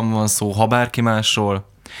 Ha rólam van szó, ha bárki másról,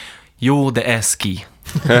 jó, de ez ki?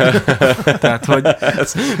 Tehát, hogy...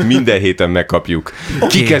 Minden héten megkapjuk.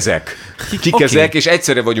 Kik ezek? Kik ezek, és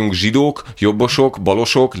egyszerre vagyunk zsidók, jobbosok,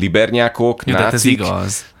 balosok, libernyákok, nácik. Hát ez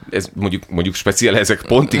igaz. Ez mondjuk speciál, ezek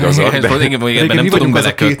pont igazak. Igen, nem tudunk az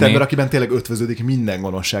a két kötni. ember, akiben tényleg ötvöződik minden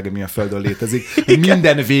gonoszság, ami a Földön létezik.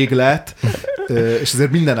 Minden véglet, és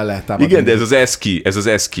ezért mindennel lehet támadni. Igen, de ez az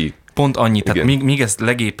eszki. Pont annyi, tehát míg ezt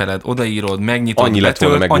legépeled, odaírod, megnyitod,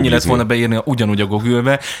 annyi lett volna beírni ugyanúgy a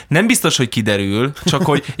Google-be. Nem biztos, hogy kiderül, csak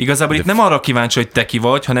hogy igazából itt nem arra kíváncsi, hogy te ki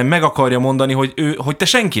vagy, hanem meg akarja mondani, hogy te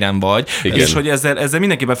senki nem vagy, igen. És hogy ezzel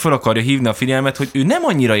mindenképpen fel akarja hívni a figyelmet, hogy ő nem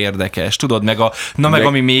annyira érdekes, tudod, meg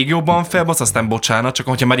ami még jobban felbasz, aztán bocsánat, csak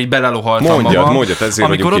hogyha már így belelohaltam magam. Mondjad,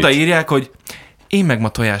 amikor odaírják, hogy én meg ma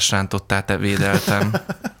tojásrántottát te védeltem.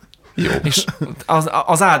 Jó. És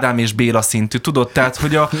az Ádám és Béla szintű, tudod, tehát,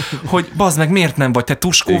 hogy bazd meg, miért nem vagy, te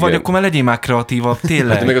tuskó vagy, akkor már legyél már kreatívabb,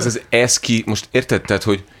 tényleg. Hát meg az eszki, most érted, tehát,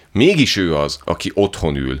 hogy mégis ő az, aki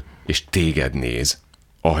otthon ül, és téged néz,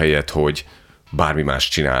 ahelyett, hogy bármi más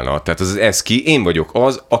csinálna. Tehát az eszki, én vagyok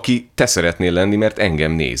az, aki te szeretnél lenni, mert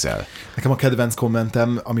engem nézel. Nekem a kedvenc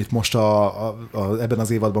kommentem, amit most ebben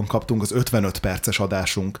az évadban kaptunk, az 55 perces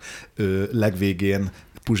adásunk legvégén,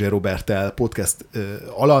 Puzsér Roberttel podcast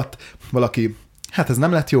alatt, valaki, hát ez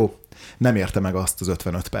nem lett jó, nem érte meg azt az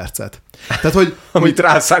 55 percet. Tehát, amit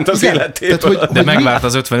rászánt az életében. De megvárt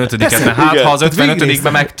az 55-et, mert ha az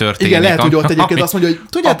 55-ben megtörténik. Igen, lehet, hogy ott egyébként azt mondja, hogy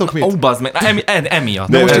tudjátok mit? Emiatt.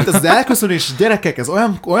 De most itt ez az elköszönés, gyerekek, ez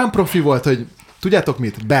olyan profi volt, hogy tudjátok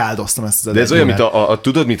mit? Beáldoztam ezt az de ez olyan, mint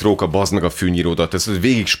tudod mit, Róka, bazd meg a fűnyíródat, ez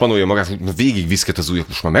végig spanolja magát, végig viszket az ujjak,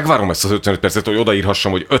 most már megvárom ezt az 55 percet, hogy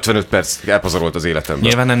odaírhassam, hogy 55 perc elpazarolt az életemben.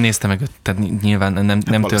 Nyilván nem nézte meg, tehát nyilván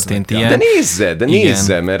nem történt ilyen. De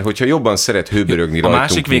nézze, mert hogyha jobban szeret hőbörögni rajtunk. A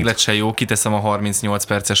másik véglet se jó, kiteszem a 38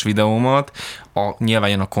 perces videómat, nyilván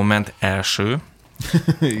jön a komment első.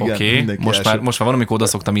 Oké, most már valamikor oda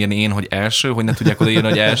szoktam írni én, hogy első, hogy ne tudják odaírni,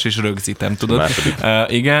 hogy első, és rögzítem, tudod?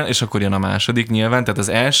 Igen, és akkor jön a második nyilván, tehát az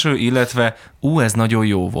első, illetve ez nagyon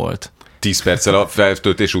jó volt. 10 perccel a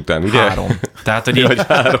feltöltés után, ugye? 3. Tehát, hogy így,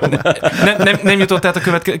 nem jutott át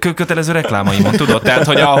a kötelező reklámaimon, tudod? Tehát,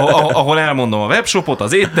 hogy ahol elmondom a webshopot,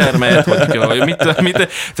 az éttermet, hogy mit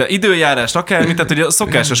időjárást, akármit, tehát, hogy a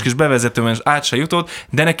szokásos kis bevezetőben át se jutott,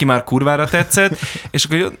 de neki már kurvára tetszett, és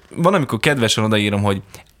akkor van, amikor kedvesen odaírom, hogy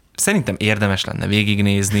szerintem érdemes lenne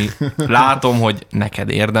végignézni. Látom, hogy neked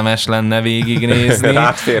érdemes lenne végignézni.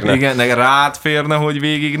 Rád férne. Igen, rád férne, hogy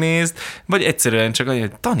végignézd. Vagy egyszerűen csak,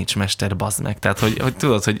 hogy taníts mester, bazd meg. Tehát, hogy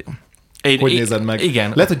tudod, hogy... Hogy nézed meg?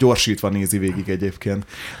 Igen. Lehet, hogy gyorsítva nézi végig egyébként.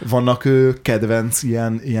 Vannak kedvenc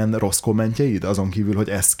ilyen rossz kommentjeid, azon kívül, hogy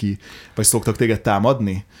ez ki? Vagy szoktak téged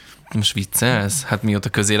támadni? Most viccelsz? Hát mióta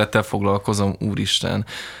közélettel foglalkozom, úristen.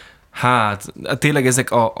 Hát, tényleg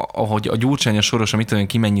ezek, ahogy a Gyurcsány a Soros, amit olyan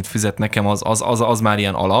ki mennyit fizet nekem, az már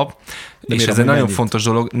ilyen alap. De és ez egy nagyon fontos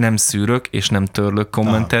dolog, nem szűrök és nem törlök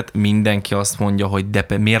kommentet. Mindenki azt mondja, hogy de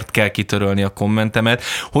miért kell kitörölni a kommentemet.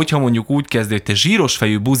 Hogyha mondjuk úgy kezdő, hogy te zsíros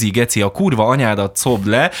fejű buzi geci, a kurva anyádat szobd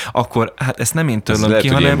le, akkor hát ezt nem én törlöm ki,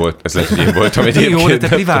 hanem... Ez lehet, hogy én voltam egyébként. Jó, de te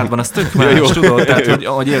privátban, az tök más, tudod? Tehát,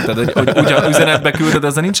 hogy érted, hogy úgy üzenetbe küldöd,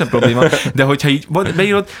 ezzel nincsen probléma. De hogyha így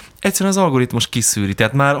beírod, egyszerűen az algoritmus kiszűri.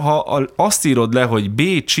 Tehát már ha azt írod le, hogy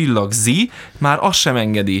B csillag Z, már azt sem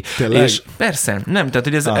engedi. Tényleg? És persze, nem, tehát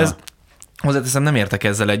hogy ez hozzáteszem, nem értek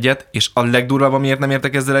ezzel egyet, és a legdurvább, amiért nem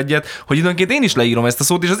értek ezzel egyet, hogy időnként én is leírom ezt a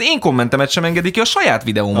szót, és az én kommentemet sem engedik ki a saját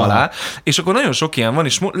videóm alá, és akkor nagyon sok ilyen van,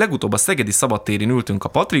 és legutóbb a szegedi szabadtérin ültünk a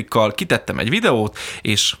Patrikkal, kitettem egy videót,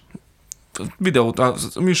 és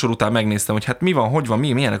a műsor után megnéztem, hogy hát mi van, hogy van,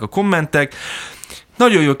 milyenek a kommentek.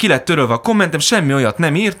 Nagyon jó, ki lett törölve a kommentem, semmi olyat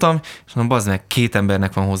nem írtam, és mondom, bazd meg, 2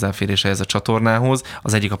 embernek van hozzáférése ez a csatornához,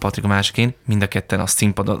 az egyik a Patrik, a másik én, mind a ketten a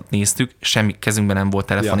színpadot néztük, semmi kezünkben nem volt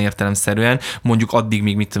telefon értelemszerűen, mondjuk addig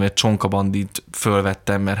még egy Csonka Bandit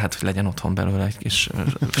fölvettem, mert hát legyen otthon belőle egy kis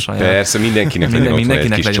saját. Persze, mindenkinek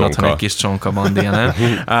legyen otthon egy kis Csonka Bandi, nem?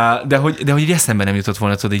 De hogy így eszembe nem jutott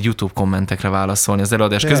volna, tudod, egy YouTube kommentekre válaszolni az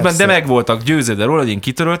előadás közben, de meg voltak győződve róla, hogy én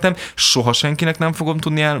kitöröltem, soha senkinek nem fogom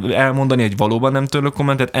tudni elmondani, hogy valóban nem törlök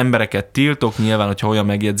kommentet, embereket tiltok, nyilván, hogyha olyan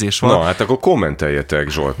megjegyzés van. Na, hát akkor kommenteljetek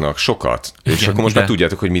Zsoltnak sokat, igen, és akkor most már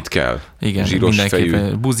tudjátok, hogy mit kell. Igen, zsíros fejű.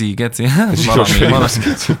 Buzi, geci,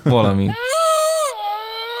 valami.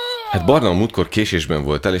 Hát Barna, a múltkor késésben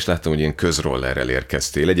voltál, és láttam, hogy ilyen közrollerrel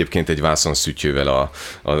érkeztél. Egyébként egy vászonszüttyővel a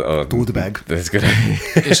Toadbag.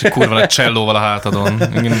 És egy kurva nagy csellóval a hátadon.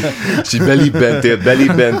 És így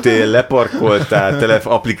belibbentél, leparkoltál,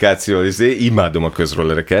 applikációval, és imádom a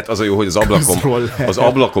közrollereket. Az a jó, hogy az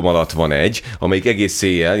ablakom alatt van egy, amelyik egész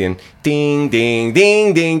széjjel ilyen ding, ding,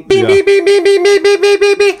 ding, ding, bing, bing, bing, bing, bing,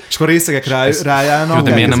 bing, bing. És akkor részegek rájárnak. Jó,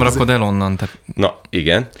 de miért nem rakod el onnan? Na,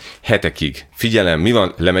 igen, hetekig. Figyelem, mi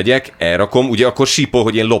van? Lemegyek, elrakom, ugye akkor sípol,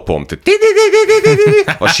 hogy én lopom.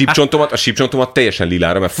 A sípcsontomat teljesen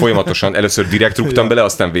lilára, mert folyamatosan először direkt rúgtam bele,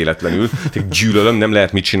 aztán véletlenül. Gyűlölöm, nem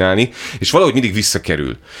lehet mit csinálni, és valahogy mindig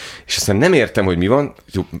visszakerül. És aztán nem értem, hogy mi van.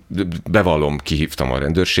 Bevallom, kihívtam a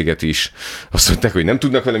rendőrséget is. Azt mondták, hogy nem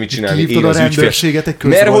tudnak vele mit csinálni. Kihívtad a rendőrséget egy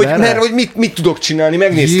mert hogy mit tudok csinálni?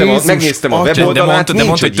 Megnéztem a weboldalát. De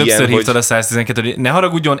mondta, hogy többször hívtad a 112-t, hogy ne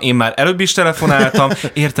haragudjon, én már előbb is telefonáltam.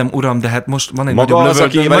 Értem, uram, de hát most van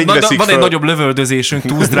egy nagyobb lövöldözésünk,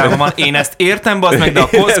 túlzdráma van, én ezt értem, bazd meg, de a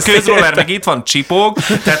közroller meg itt van, csipog,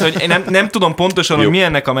 tehát hogy én nem tudom pontosan, hogy mi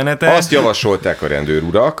ennek a menete. Azt javasolták a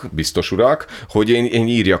rendőrurak, biztos urak, hogy én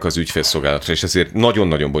írjak az ügyfélszolgálatra, és ezért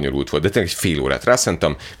nagyon-nagyon bonyolult volt, de tényleg egy fél órát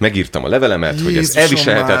rászántam, megírtam a levelemet, hogy ez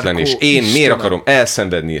elviselhetetlen, és én miért akarom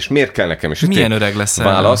elszenvedni, és miért kell nekem. És milyen öreg leszel?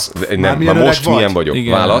 Válasz, már most milyen vagyok.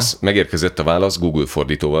 Igen. Válasz, megérkezett a válasz Google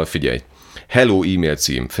fordítóval, figyelj. Hello e-mail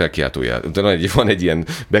cím, felkiáltójel. Van egy ilyen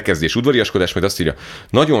bekezdés, udvariaskodás, majd azt írja,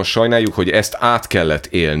 nagyon sajnáljuk, hogy ezt át kellett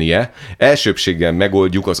élnie, elsőbbséggel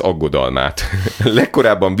megoldjuk az aggodalmát.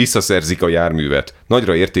 Legkorábban visszaszerzik a járművet.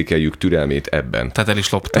 Nagyra értékeljük türelmét ebben. Tehát el is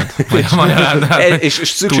loptad. és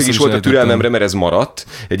szükség is volt a türelmemre, mert ez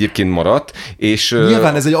egyébként maradt. És,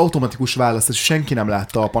 nyilván ez egy automatikus válasz, és senki nem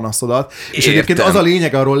látta a panaszodat. És egyébként az a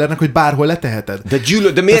lényeg a rollernek, hogy bárhol leteheted.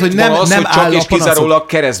 De miért tehát, van az, hogy csak és kizárólag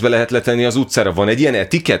keresztbe lehet letenni az utcára? Van egy ilyen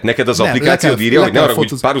etikett? Neked az applikációd írja, hogy ne arra,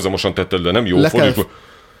 hogy párhuzamosan tetted le, nem jó fordítva.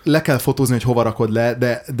 Le kell fotózni, hogy hova rakod le,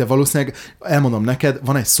 de valószínűleg elmondom neked,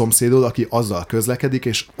 van egy szomszédod, aki azzal közlekedik,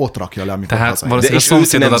 és ott rakja le, amikor tehát valószínűleg a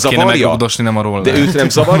szomszédodat kéne megrugdosni, nem a roller. De őt nem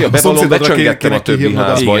zavarja? Bevallom, becsöngettem a többi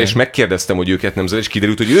házba, és megkérdeztem, hogy őket nem zavarja, és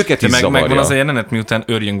kiderült, hogy őket is zavarja. Megvan az a jelenet, miután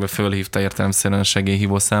Örjöngbe fölhívta értelemszerűen a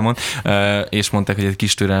segélyhívószámon, és mondták, hogy egy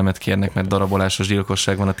kis türelmet kérnek, mert darabolásos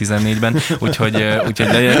gyilkosság van a 14-ben, úgyhogy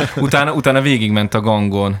utána végigment a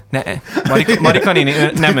gangon. Marika néni,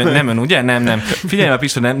 nem ön, ugye? Nem. Figyelj már,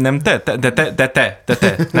 Pista, nem te.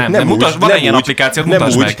 Nem mutasd, van ilyen applikációt,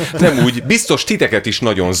 mutasd meg. Nem úgy, biztos titeket is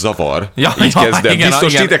nagyon zavar. Így kezdem,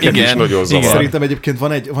 biztos titeket is nagyon zavar. Szerintem egyébként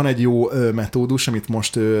van egy jó metódus, amit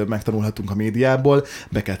most megtanulhatunk a médiából,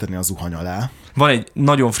 be kell tenni a zuhany alá. Van egy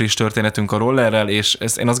nagyon friss történetünk a rollerrel, és én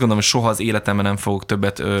azt gondolom, hogy soha az életemben nem fogok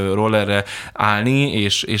többet rollerre állni,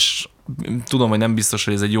 és tudom, hogy nem biztos,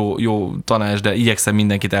 hogy ez egy jó tanács, de igyekszem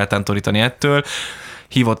mindenkit eltántorítani ettől.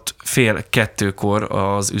 Hívott 1:30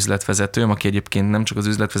 az üzletvezetőm, aki egyébként nem csak az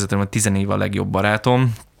üzletvezetőm, hanem 10 éve a legjobb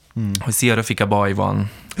barátom, hogy szia, Röfike, baj van.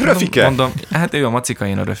 Röfike? Mondom, hát ő a macika,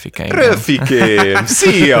 én a Röfike. Röfikém,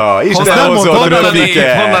 szia! Isten hozott,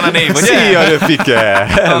 Röfike! Honnan a név, ugye? Szia, Röfike!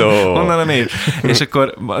 Hello! Honnan a név? És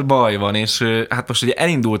akkor baj van, és hát most ugye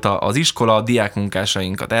elindult az iskola, a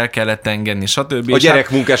diákmunkásainkat el kellett engedni, stb. A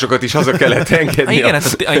gyerekmunkásokat is haza kellett engedni.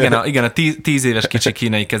 Igen, a 10 éves kicsi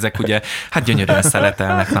kínai kezek ugye, hát gyönyörűen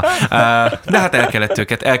szeletelnek. Na. De hát el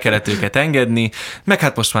kellett őket engedni, meg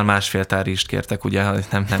hát most már 1,5 tár rizst kértek, ugye,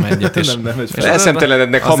 nem egyet. És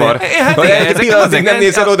elszemtelenednek meg hamar. Hát Ha igen, egy ezek pillanatig azért nem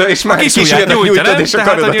nézel oda, és már kis kisujjadat ujját nyújtod, és a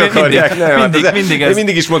tehát, karodat hogy akarják. mindig Én ez-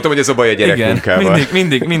 mindig is mondtam, hogy ez a baj a gyerekmunkával.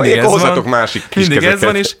 mindig Ilyenkor ez hozzatok van. másik kis Mindig ez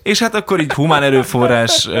kezeket. van, és hát akkor így humán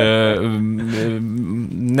erőforrás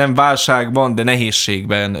nem válságban, de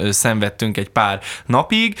nehézségben szenvedtünk egy pár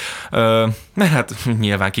napig, mert hát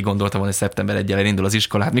nyilván kigondoltam volna, hogy szeptember 1-jel elindul az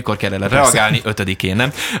iskolát, mikor kell erre reagálni, 5-én,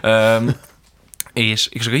 nem? És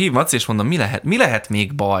akkor hív Maci, és mondom, mi lehet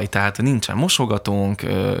még baj? Tehát nincsen mosogatónk,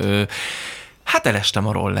 hát elestem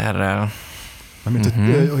a rollerrel. Mármint,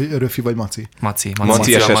 hogy Röfi vagy Maci?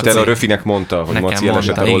 Maci esett el, a Röfinek mondta, hogy Maci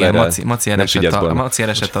elesett a rollerrel. Maci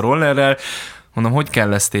elesett a rollerrel. Mondom, hogy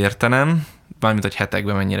kell ezt értenem? Mármint, hogy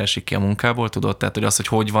hetekben mennyire esik ki a munkából, tudod? Tehát, hogy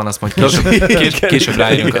hogy van, azt majd később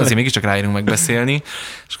ráérünk, azért mégiscsak ráérünk megbeszélni.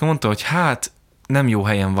 És akkor mondta, hogy hát nem jó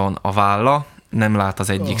helyen van a válla, nem lát az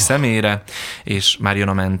egyik szemére, és már jön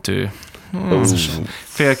a mentő.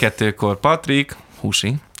 1:30 Patrik,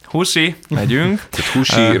 Husi, megyünk.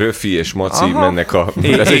 Husi, Röfi és Maci mennek a...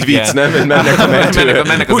 Igen. Ez egy vicc, nem? Mennek a mentőre.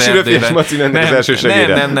 Mennek az Husi, Röfi és erdőbe. Maci mennek az első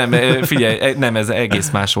segélyre. Nem, figyelj, nem, ez egész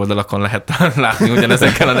más oldalakon lehet látni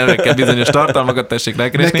ugyanezekkel a nevekkel bizonyos tartalmakat, tessék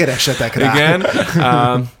megkeresni. Ne keressetek rá. Igen.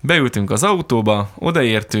 Beültünk az autóba,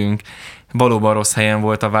 odaértünk, valóban rossz helyen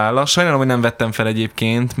volt a válla. Sajnálom, hogy nem vettem fel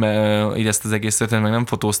egyébként, mert így ezt az egész történet meg nem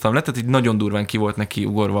fotóztam le, tehát így nagyon durván ki volt neki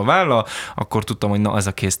ugorva a válla, akkor tudtam, hogy na, ez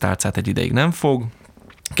a kéztárcát egy ideig nem fog.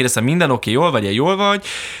 Kérdeztem, minden oké, jól vagy,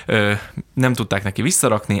 nem tudták neki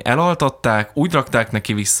visszarakni, elaltatták, úgy rakták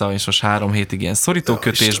neki vissza, és most 3 hétig ilyen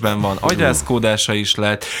szorítókötésben van, agyrázkódása is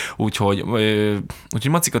lett, úgyhogy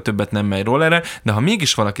Macika többet nem megy rollerre, de ha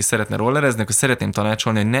mégis valaki szeretne rollerezni, akkor szeretném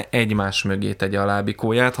tanácsolni, hogy ne egymás mögé tegye a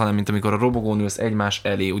lábikóját, hanem mint amikor a robogón ülsz egymás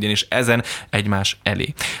elé, ugyanis ezen egymás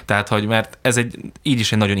elé. Tehát, hogy mert ez így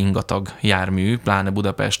is egy nagyon ingatag jármű, pláne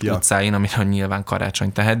Budapest utcáin, amire nyilván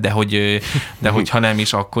karácsony tehet, de hogyha nem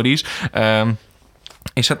is, akkor is.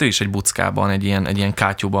 És hát ő is egy buckában, egy ilyen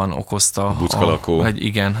kátyúban okozta. Buckalakó.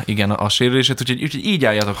 Igen, a sérülését, úgyhogy így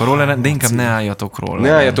álljatok a rolleren, de inkább ne álljatok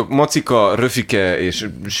rolleren. Ne álljatok, Macika, Röfike és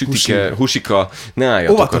Sütike, Husika, ne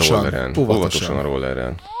álljatok a rolleren. Óvatosan a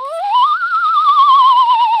rolleren.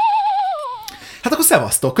 Hát akkor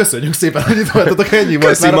szevasztok, köszönjük szépen, hogy itt voltatok, ennyi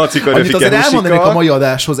volt. Köszi, Macika, Annyit Röfike, azért elmondanék Husika. a mai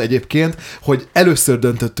adáshoz egyébként, hogy először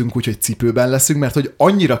döntöttünk úgy, hogy cipőben leszünk, mert hogy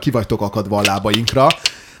annyira ki vagytok akadva a lábainkra,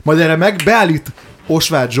 majd erre beállít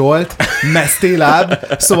Osváth Zsolt, mesztéláb,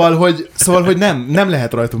 szóval, hogy nem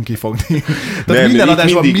lehet rajtunk kifogni. Tehát minden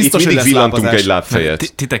adásban biztos, hogy lesz villantunk lábazás. egy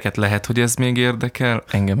lábfejet. Titeket lehet, hogy ez még érdekel,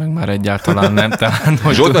 engem meg már egyáltalán nem.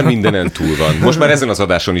 Tehát, Zsolt már mindenen túl van. Most már ezen az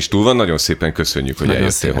adáson is túl van, nagyon szépen köszönjük, hogy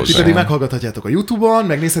eljöttél Ti hozzá. pedig meghallgathatjátok a YouTube-on,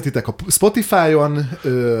 megnézhetitek a Spotify-on.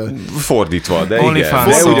 Fordítva, de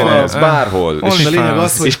OnlyFans-on. igen. De ugyanez, bárhol. És a lényeg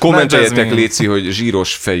az, hogy És kommenteljetek, Jasmine. Léci, hogy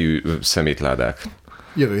zsíros fejű szemétládák.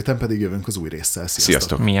 jövő héten pedig jövünk az új résszel.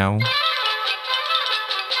 Sziasztok! Miau.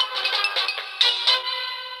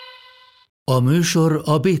 A műsor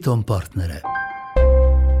a Béton partnere.